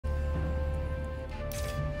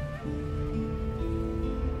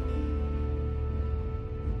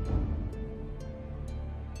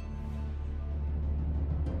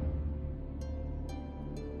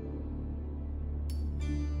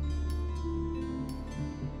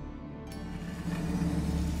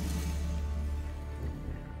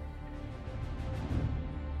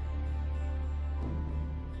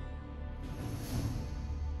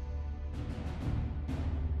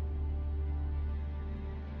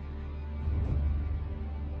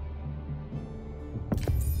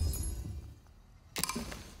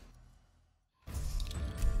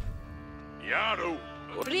Yaru!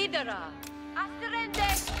 Ridera! Asterende!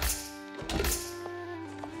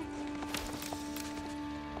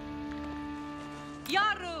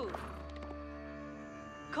 Yaru!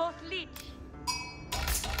 Kotlich!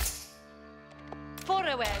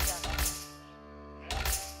 Foreweda!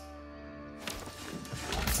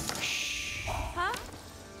 Huh?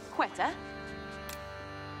 Quetta?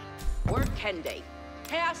 Workende.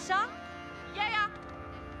 Heasa? Yeah!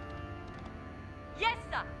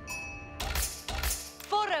 Yesa!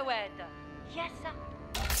 Foreweda! Yesa!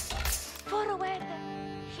 Foreweda!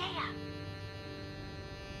 Yeah!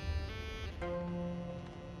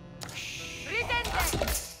 Ridende!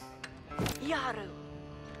 Yaru!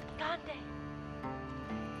 Gande!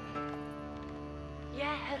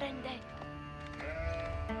 Yeherende!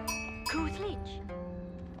 Kuzlich!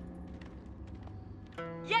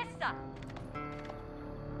 Yesa!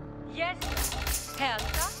 Yesa!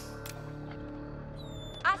 Hersa!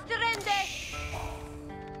 Asterende!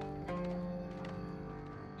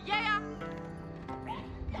 Yeah!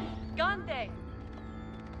 Gande!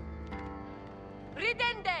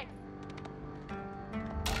 Ridende!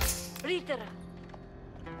 Ritera!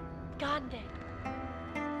 Gande!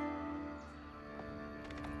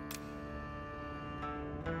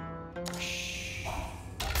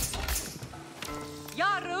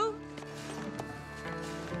 Yaru!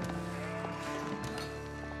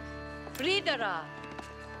 Ridera!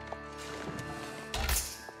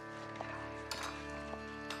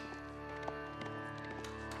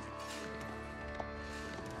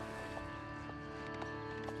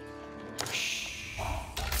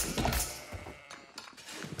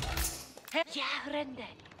 Ja, rende.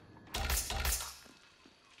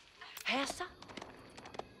 Hesa?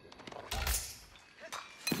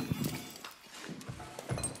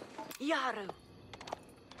 Yaru.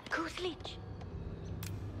 Kuzlich.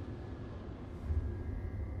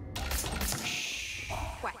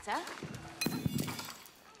 Quetta?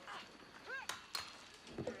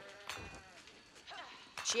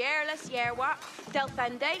 Cheerless yerwa.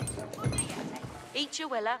 Delfende. Eat your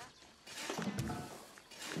willa.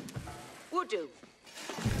 Wudu.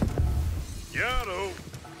 Yaru!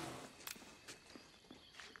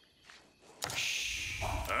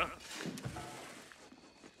 Huh?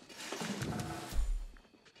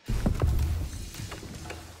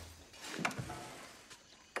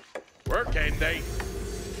 Workende.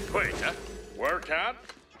 Quetta? Work on?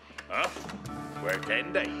 Huh?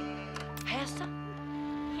 Workende. Hesa?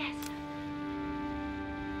 Yes.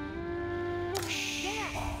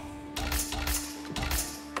 Yeah.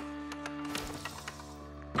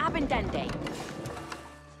 Abendende.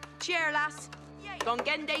 Cheerlass.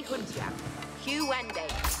 Gongende huntia. Huende.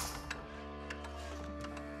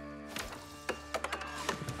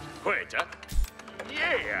 Quetta?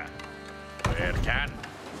 Yeah! Work on?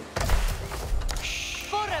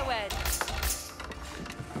 Forewed.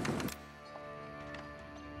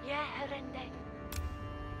 Yeah, rende.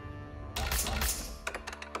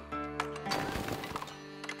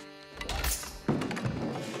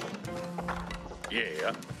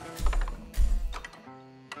 Yeah.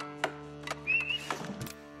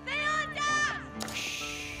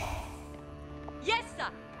 Yes,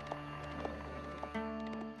 sir.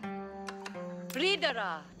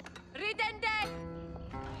 Ridera. Ridende.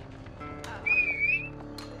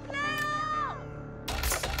 Leo!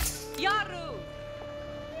 Yaru.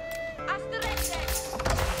 Asterende.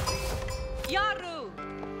 Yaru.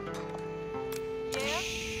 Yeah?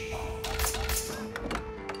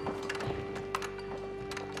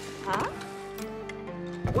 Huh?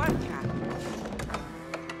 Worka.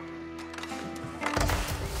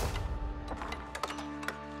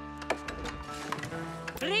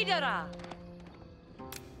 Ridera.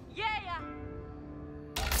 Yeah.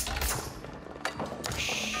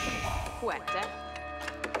 Quetta.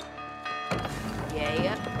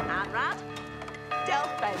 Yeah. Anrad.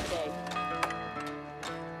 Delfende.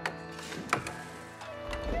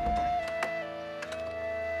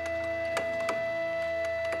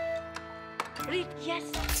 Yes.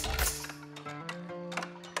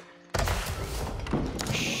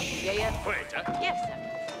 Yeah. Quetta? Yes, sir.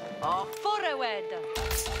 Oh, Forward.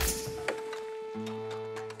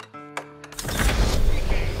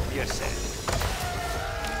 Yes, sir.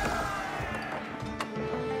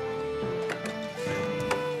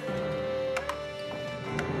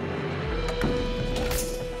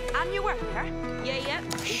 and your worker. Yeah.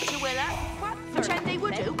 Each your willer. What? Pretend they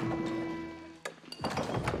would do.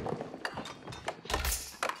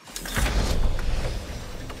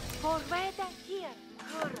 Forward here.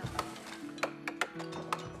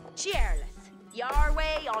 Cheerless. Your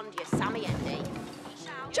way on your Sammy Endy.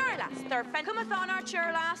 Cheerlass, they're cometh on our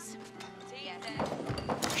cheerlass.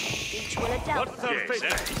 Each will a What delta. third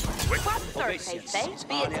Yes, Quick. What third they?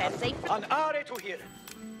 Be it empty. An are to here.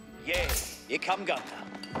 Yea, I come ganta.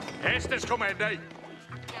 Estes comende.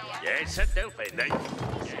 Yes, it delfende.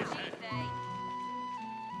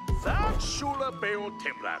 That shula beo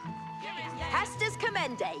timbran. Hestes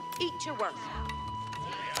commende. Each your work.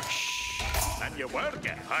 And you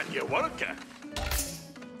worker, and you worker.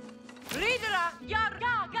 Ridera. Yar.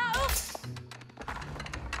 Go.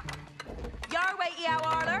 Your way, Eow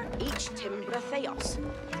Arler. Each timbra theos.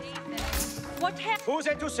 What happened? Who's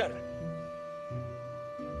it to sir?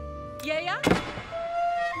 Yeah.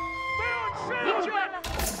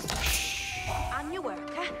 And your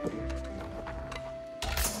worker.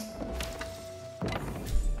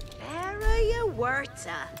 There you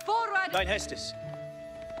worta. Forward. Dein Hestes.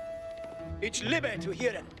 Ich liebe zu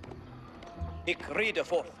hören. Ich rede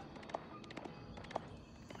fort.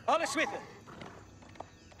 Alles witte.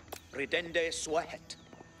 Redende swahet.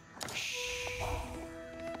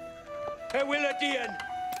 Herr Willardien.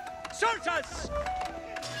 Sultas!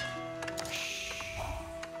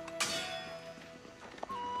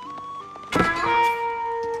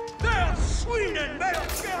 Der Sweden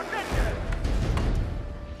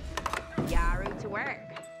Yaru to work.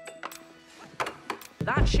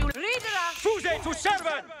 That shoe. Ridera. Fuse to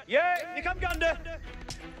servant! Yeah, ni come gande.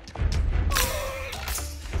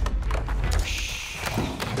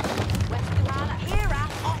 Westuala. Here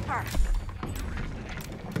at offer.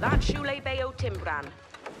 That shoe lay Bayo Timbran.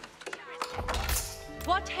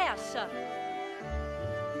 What has?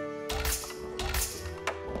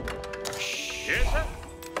 Yes, sir.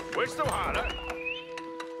 Where's the harder?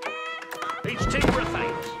 Each timber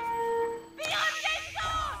things.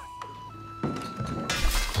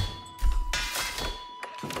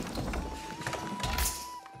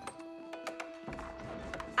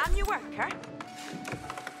 And your worker.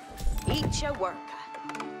 Each a worker.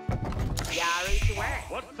 Yaru to work.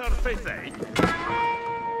 What third fifth, eh?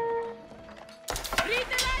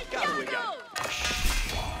 Ridera. Yaru.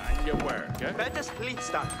 And you worker. Bettes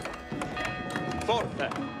Gliedstad. Forte.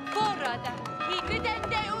 Forward.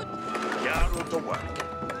 Ridende ut. Yaru to work.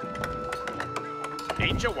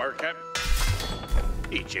 Each a worker.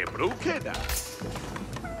 Each a brukeda.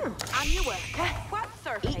 And your worker. What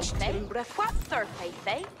third each timbra. What third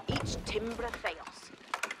they? Each timbra theos.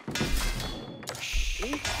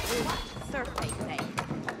 Each what third they?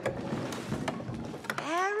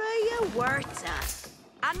 There you worta.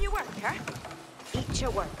 And your worker. Each a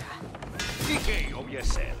worker. Dike om je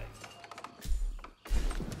sele.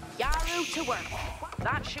 Yaru to work.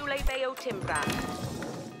 That shoe lay Bayo Timbran.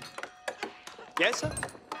 Yes, sir?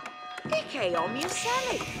 Ike om you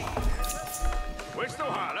selly. Where's the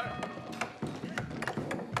harder?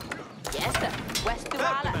 Yes, sir.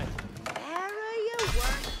 Westuala. There you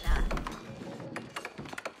worta.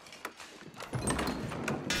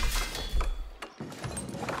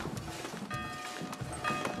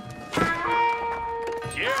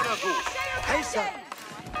 Jera go. Hey, sir.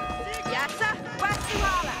 Yes, sir.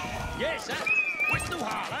 Westuala. Yes, sir. Where's the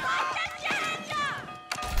harder?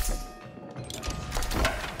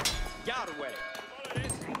 Jarwell.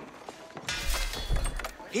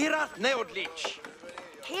 Hirat Neodlich.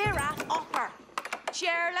 Here at offer.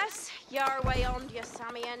 Cheerless. Your way on your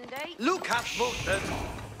Sammy Endy. Look at voted.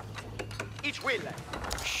 Each will.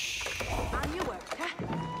 And your worker.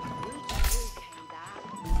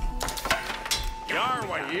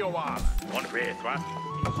 Yarwa Yoal. On Rethra.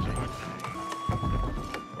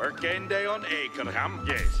 Working day on Akerham.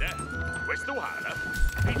 Yes, sir. Where's the harder?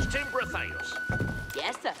 Each timber thios.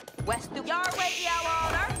 Yes, sir. Westu. Your way, your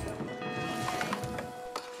honor.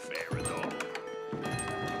 Fair enough.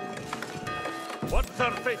 What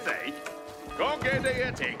third fifth, eh? Go get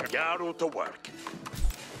a take. Yaru to work.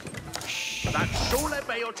 That's Shule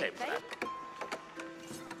Bayo timber.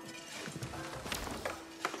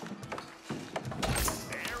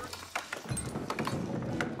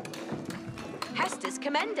 Hestes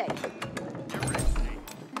commende.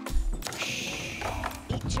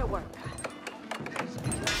 Each a worker.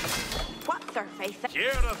 What their faith?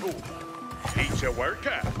 Jera go. He's a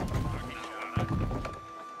worker.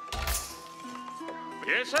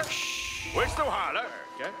 Yes, sir. Where's the holler?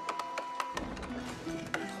 Okay.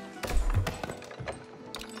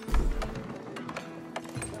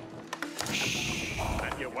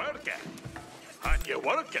 And you worker. And you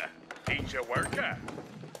worker. He's a worker.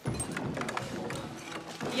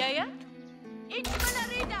 Jæja? Ikke med der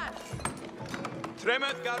riddar!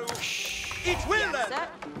 Tremet garu. It will Yes, then. sir.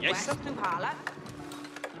 Yes, West sir. Luhala.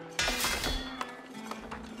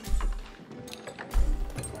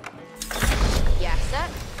 Yes, sir.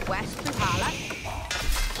 West Luhala.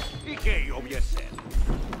 Ikke om jeg selv.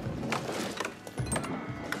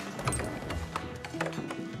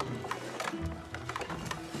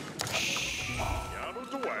 Ja,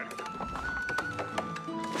 du work.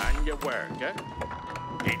 And you work, eh?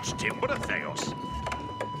 It's timber theos.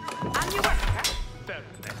 And your worker.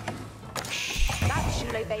 That's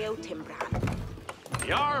Shule Bayo Timbran.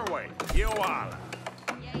 Your way, you are.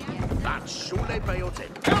 That's Shule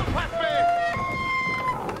Bayotin.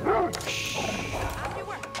 And your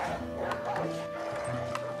worker.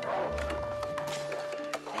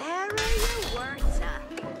 There are your words, sir.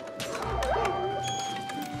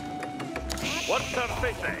 What the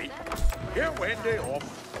fifty? Here when they off.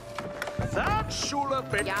 That's Shule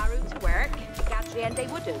Bit. Yaru to work. Gadrian they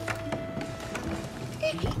would do.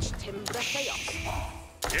 Each Timbra Theos.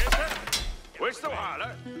 Yes, sir. Where's the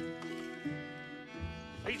holler?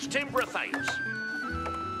 It's timber theos.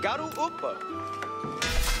 Garu upper.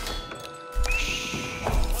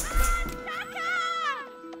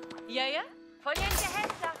 Jæja? Följande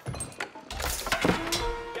hälsa!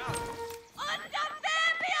 Under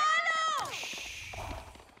piano!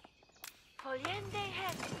 Följande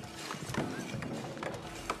hälsa!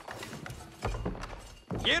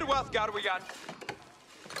 Yerwath Garwigan.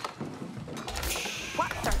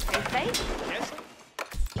 What's their faith, eh? Yes, sir.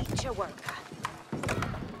 Each a worker.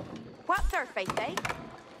 What's their faith, eh?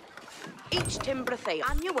 Each Timbra Theo.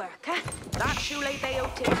 And your worker. That's Shule Bayo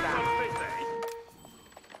Timbra.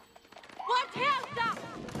 What hälsa!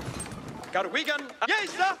 Garwigan. Yes,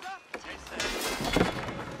 sir.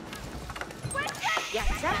 Yes,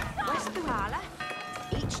 sir. West Luhala.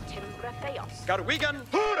 Each Timbra Theos. Garwigan.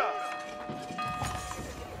 Hura.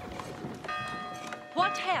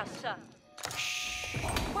 What hälsa?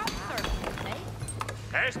 What's their faith,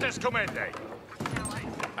 eh? Estes comende.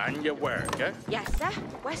 And you work, eh? Yes, sir.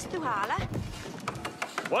 West Luhala.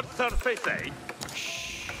 What's the fifty?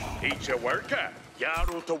 Each a worker.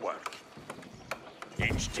 Yaru to work.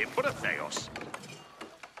 Each timber theos.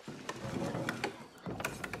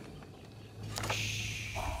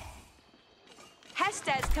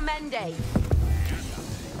 Hestes Commende.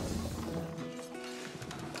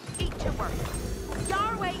 Each a worker.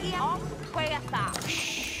 Yarway off Quayatha.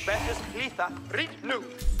 Besses Litha. Rit nu.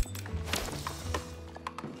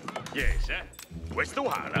 Yes, eh? Where's the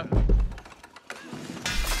holler?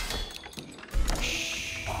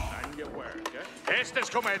 And you work, eh? Estes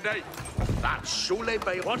comende. That's Shule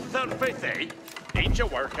Bay. What's the fifty? Each a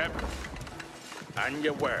worker. And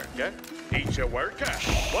you work, eh? Each a worker.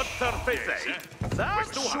 What's the fifty?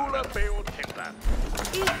 That's Shule Bay on timber.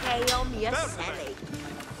 Ikeom Yaseli.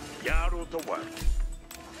 Yaru to work.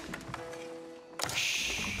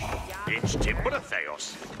 It's timber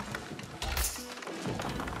theos.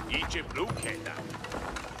 Each a blue keda.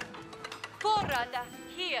 Forrada,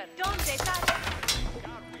 here, donde está?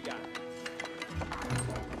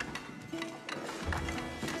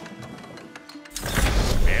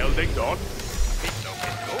 Building done. It's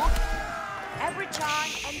looking good. Every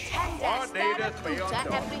charge and tender. What needeth be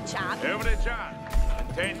undone? Every charge. Every time.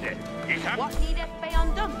 Attended. Ich hab What needeth be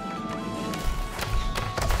undone?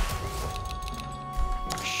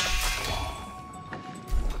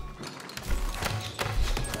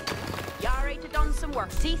 Yare to done some work.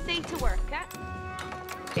 TC to work, eh?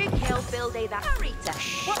 Ik hill build a that Rita.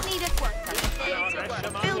 What needeth work?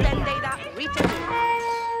 Build end a that Rita.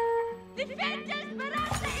 Defend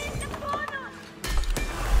Esperanza in the corner!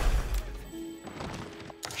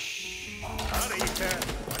 Arita.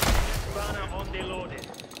 Banner on the loaded.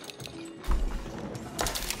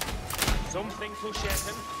 Something to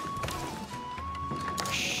Shetton.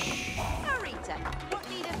 Rita. What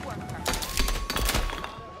needeth work?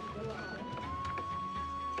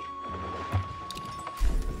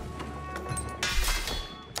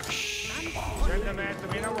 Send the man to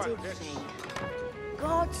me now.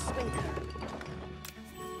 God's swinker.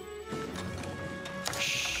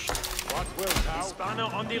 What will thou? Banner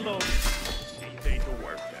on the loaded. See they to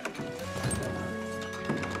work then.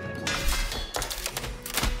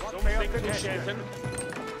 Something to Shetton.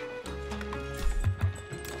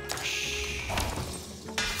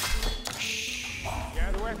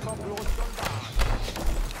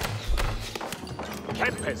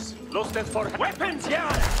 Kempis, lusted for weapons, yeah!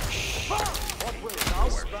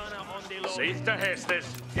 See the Hestes,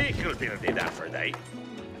 equal building that for they.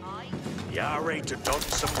 You're ready to done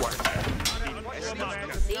some work.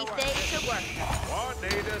 See they to work. What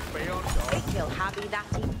needed be undone? It will happy that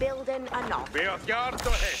he building a knock. Be of yard to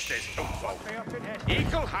Hestes, Toonfolk.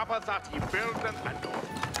 Equal habit that he building a door.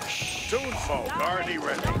 Toonfolk, already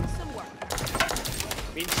ready. Done some work.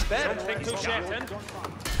 Been spared. Something to Shetton.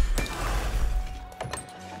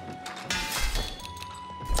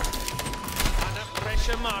 And a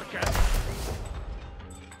pressure marker.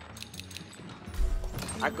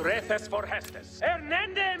 Agrethes for Hestes.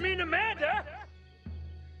 Hernande minimede!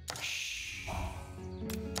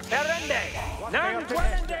 Hernande! Nan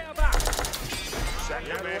dwellende aback!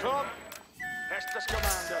 Second Tom. Hestes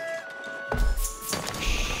commander.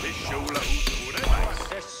 This shula who's nice.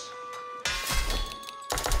 This.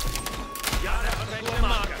 Yara pressure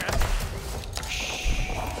marker.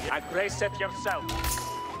 Aggressive yourself.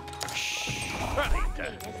 Rita,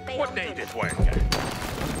 what needed work?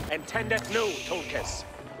 Intended no, Tolkis.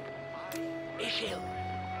 Ichil.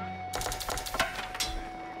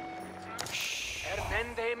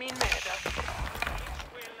 Ervende min meda.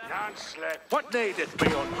 Nanslet, what needed be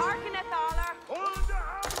undone? Harkeneth Aller.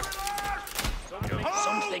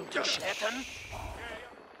 Something to Shetton?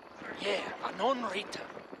 Yeah, a non-Rita.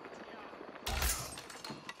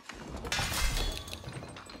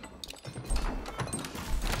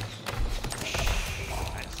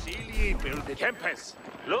 And Celie builded Kempis,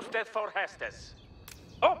 lufted for Hestes.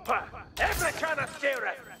 Oppa, every kind of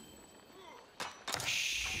steerer.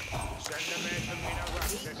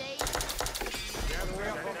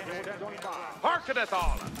 Harkeneth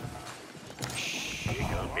all.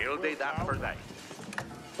 Eagle builded that for they.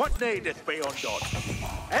 What needed be undone?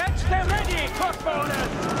 Edge the ready, crossbowers!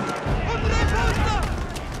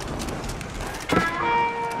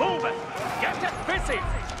 Move it! Get it busy!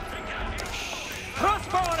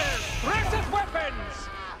 Crossbowers! Precious weapons!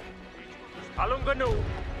 Alunganu!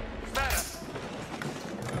 Ferret!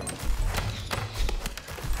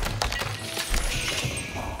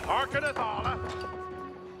 Harkeneth all.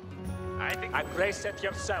 I think Aggressive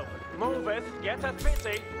yourself. Moveth, get it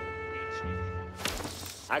busy.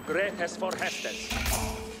 Agretes for Hestes.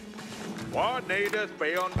 what needed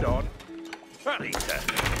be undone? Rita,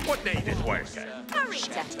 what needed work?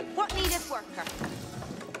 Arita, what needeth worker?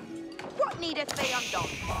 What needeth be undone?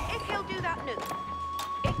 It will do that new.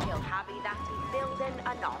 It will happy that he building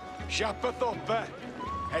a knock. Shapathoppe.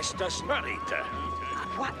 Hestes. Rita,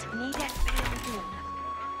 What needeth be undone?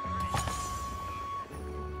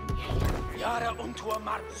 Yara unto a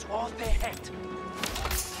mark swathe het.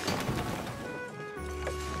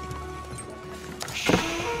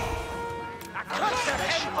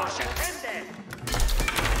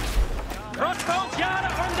 Crossbows Yara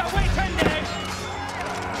on the way tende.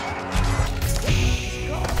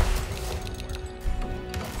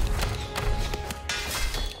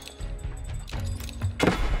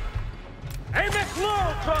 Aim it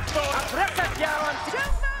low, crossbow. Aggressive Yara.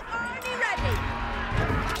 Super already ready.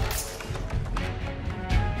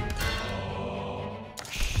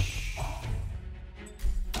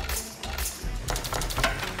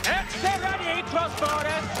 Extra ready,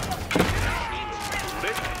 crossbowers.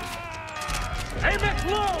 Aim it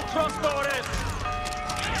low, crossbowers.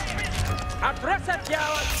 Aggressive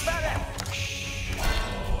Yara. Spirit.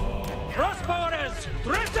 Crossbowers.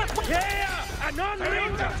 Dress it. Yeah, and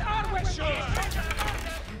non-ringers are we sure.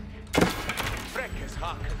 Freckes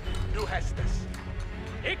Haken, du Hestes.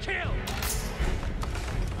 He killed.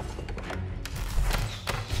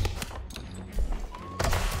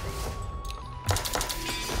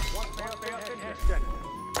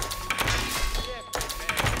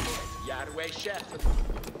 Yarway Shetton.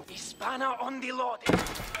 Hispana on the load.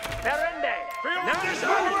 Perende. Now is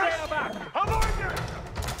on back.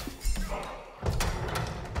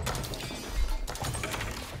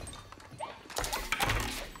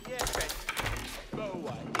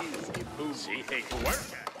 See, he can work.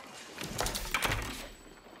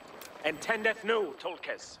 Intendeth no,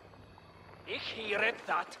 Tolkis. Ich hear it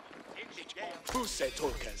that. Fuse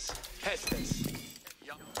Tolkas. Hestes.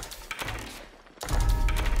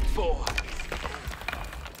 Four.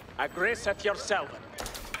 Aggressive yourself.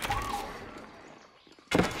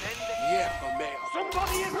 Yeah, for me.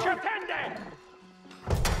 Somebody in Chatende!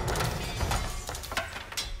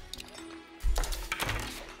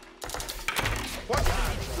 What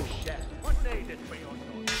needs to shed? What needed be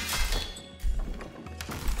undone?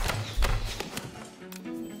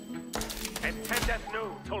 Intendeth no,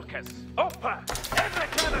 Tolkis. Oppa! Every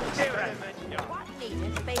kind of steerer! What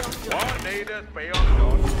needeth be done. What needeth be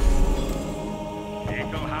undone?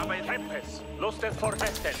 Eagle have a tempest. Lusted for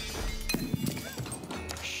Hesten.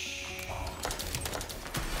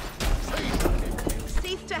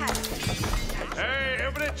 Safe to Heston. Hey,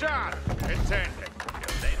 every chance. Intended.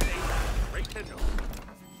 Right to know.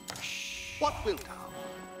 What wilt thou?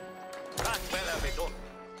 That will be done.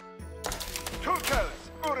 Tukels,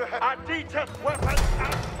 Aditas weapons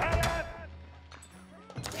and fire!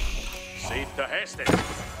 See to Heston.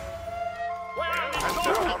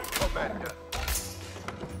 Well, Commander.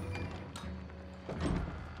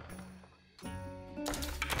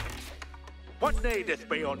 What needeth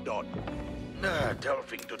be undone?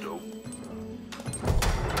 Delphing to do.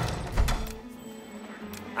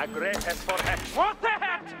 a great is for het. What the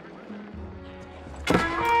heck?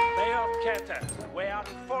 They are Kete. We are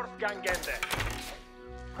fortgangende.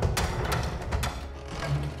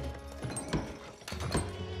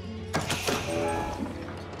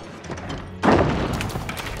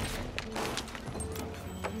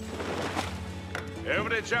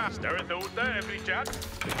 Every chance, there is out there, every chance.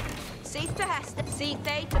 Safe to Heston. Safe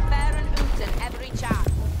day to Baron Uten every chance.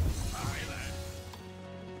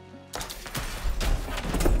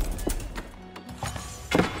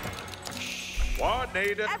 What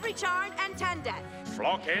needeth? Every charn and tendeth.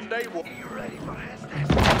 Flock in they will. You ready for Heston?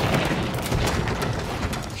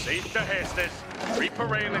 See to Hestes. Reaper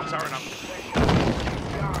railings are enough.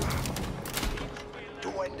 To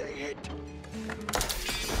when they hit.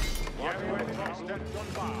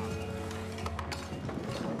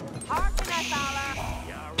 Hearken Athala.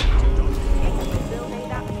 Build a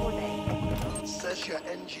that for day. Sesha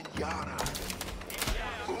engine Yara.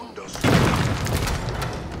 Undus.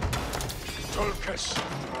 Tulkas.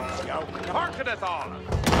 Hearkeneth all.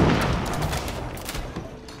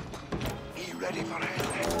 Be ready for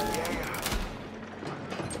Heston. Yeah.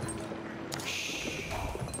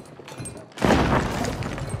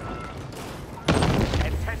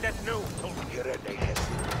 Intended new. You ready,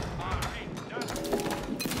 Heston?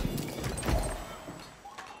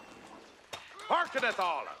 Hearkeneth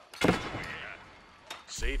all.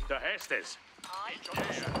 See to Hestes.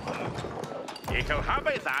 Ye can have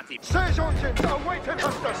it that he. Sejonsins awaited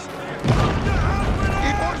Hestus!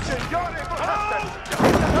 Iborsin, Yare for Hestus!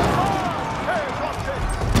 Sejonsins!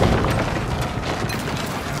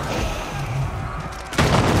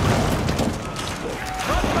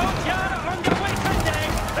 Crossbones yard on the way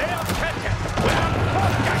tending. They are Kete. We are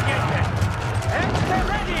fortgangende. And they're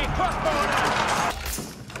ready, crossbowers.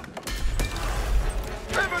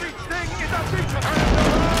 Everything is a feature.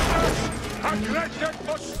 Aggressive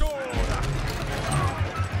postura.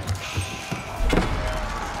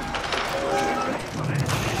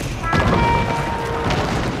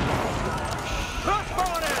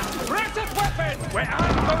 Crossbowers, aggressive weapons. We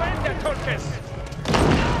are going the Turkish.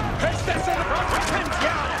 Hestes in the front weapons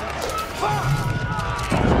yard.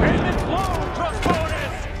 In the flow,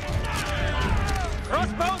 crossbowers.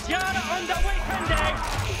 Crossbows yard on the way tending.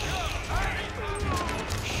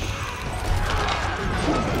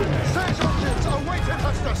 Sejonsins awaited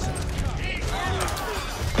Hestus!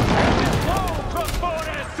 Whoa,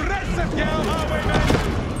 crossbowers! Aggressive girl, highwaymen!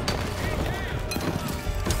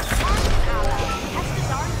 Athala.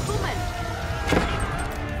 Heston's aren't coming.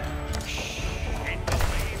 In the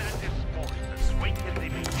rain and the sport, the sweet in the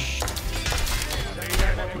beach.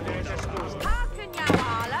 Hearken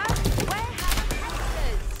Athala. Where have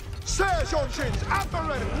Hesters? Sejonsins at the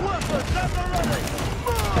ready! Weapons at the ready!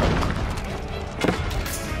 Move!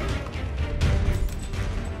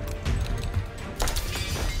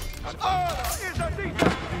 Is a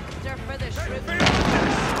leader! They're for the shrew.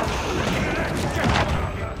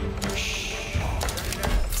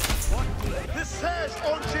 The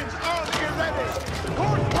Sejonsins are ready!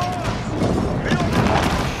 Court pass!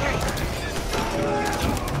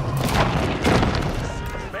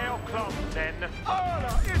 Mail club, then.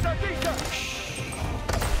 Is a leader!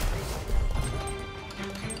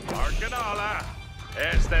 Hearken all.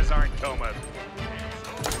 Estes aren't coming.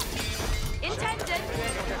 Intended.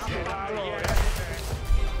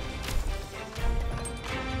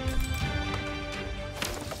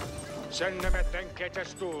 Sennemetten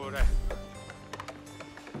ketesture.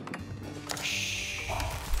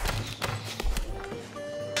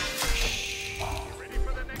 Ready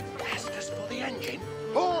for the next one? Estes for the engine.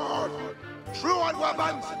 Forward! True on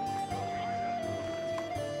weapons!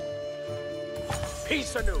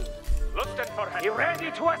 Peace anew. Lusted for her. You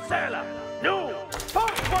ready to assail her? No!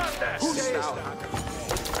 Forward! Who's now?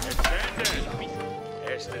 Intended.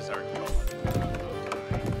 Estes aren't coming.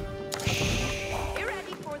 You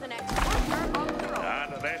ready for the next quarter on the road?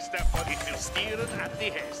 And the step for it will steer it at the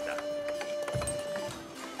Hesta.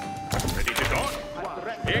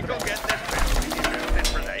 You go get this building you built in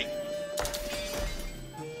for thee.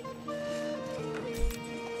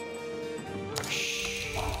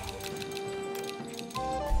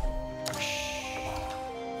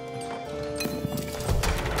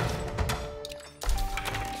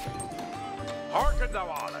 Hearken thou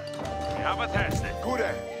all. We have a test.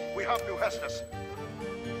 Gute, we have new Hestus.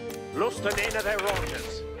 Lusten in of their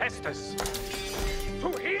roges. Hestus. To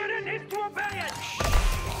hear it is to obey it.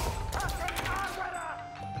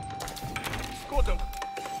 Good.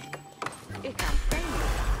 Ik kan spelen.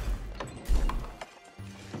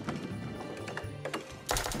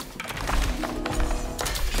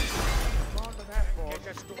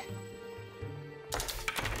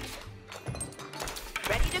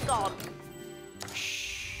 Ready to go.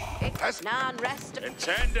 Ik nan rest.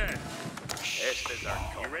 Intended. Estes are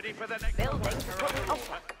coming. You ready for the next Building coming up.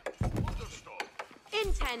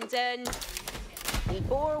 Intending. The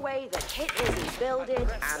doorway the kit is he builded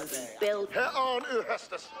and he build. Her on u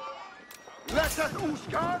Hestus. Let us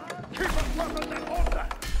Uskar keep us weapons and order.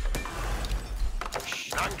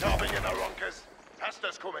 Ancarving in the ronkers.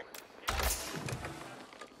 Hestus coming.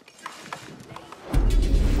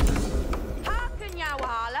 Harken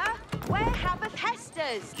Yawala, where haveth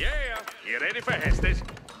Hester's? Yeah, you ready for Hestes?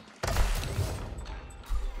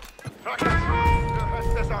 Fracas, u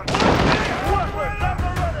Hestus on. Weapons at the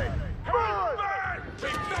ready. Burn!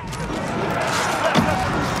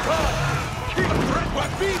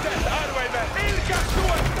 What be that, Arwayman? Ilka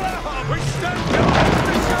stor straha! Vi stärker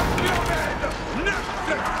mästerskampsjobben!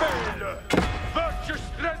 Nästerfeld!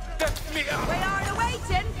 Virtuströstet med... We are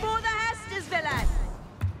waiting for the Hester's villain.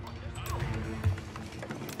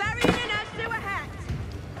 Burying in us to a hat.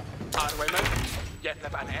 Arwayman, jätte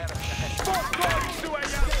van ära till häst. Bortgång, du är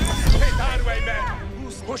jag! Hit Arwayman!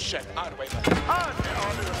 Pushen, Arwayman!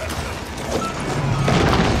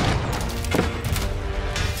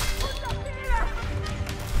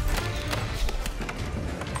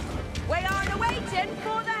 We are waiting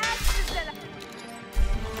for the Hester's villain.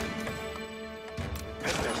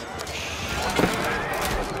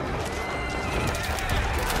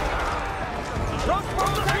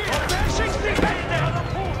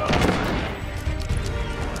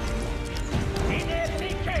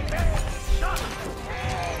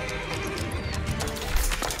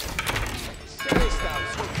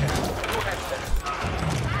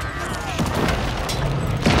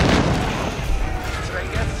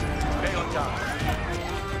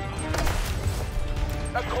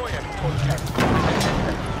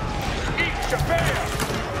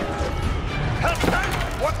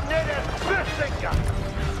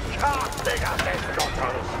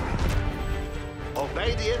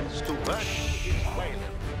 Obedience to virtue is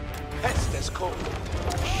wailing. Hestes kom.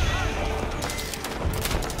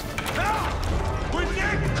 We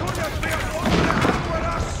need kunna be on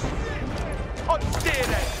us. On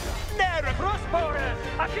stede. Nära crossbowers.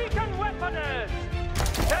 Akikan weapons.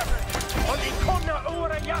 Seven. On ikonna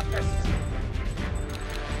ora jattes.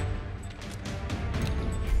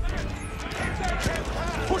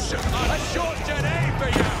 Push it. A short jet for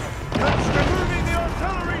you. That's removing the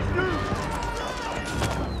artillery's news.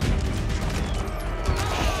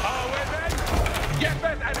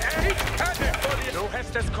 Jeppet and eight cannon for the... No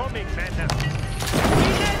Hester's coming, men.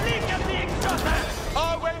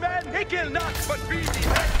 Away, men! Hickel not, but be the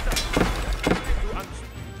Hester!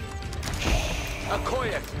 A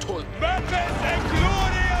quiet tool. Weapons and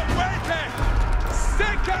glory of waiting!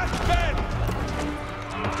 Second men!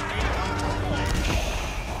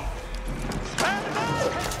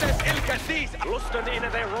 Hester's ill-cassis! Lusten in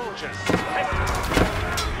their roges.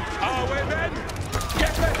 Away, men!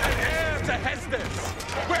 Jeppet and heir to Hestus!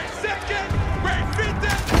 We're second! We're fifth!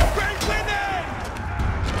 We're winning!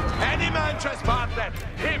 Any man trespass them,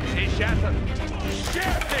 him he shattered.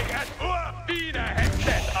 Shouting at